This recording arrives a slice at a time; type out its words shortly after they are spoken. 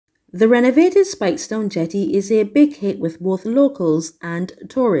The renovated Speightstown Jetty is a big hit with both locals and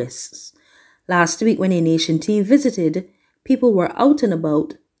tourists. Last week, when a nation team visited, people were out and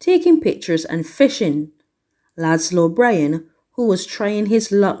about, taking pictures and fishing. Laslo Byron, who was trying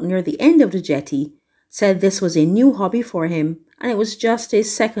his luck near the end of the jetty, said this was a new hobby for him and it was just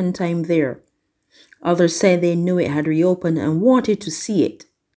his second time there. Others said they knew it had reopened and wanted to see it.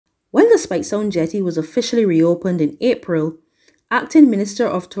 When the Speightstown Jetty was officially reopened in April, Acting Minister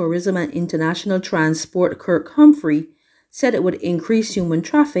of Tourism and International Transport Kirk Humphrey said it would increase human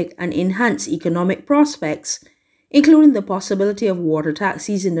traffic and enhance economic prospects, including the possibility of water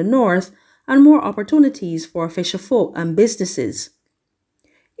taxis in the north and more opportunities for fisherfolk and businesses.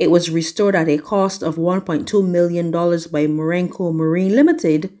 It was restored at a cost of $1.2 million by Marenco Marine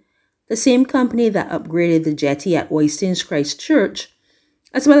Limited, the same company that upgraded the jetty at Oistins Christchurch,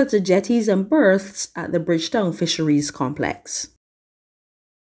 as well as the jetties and berths at the Bridgetown Fisheries Complex.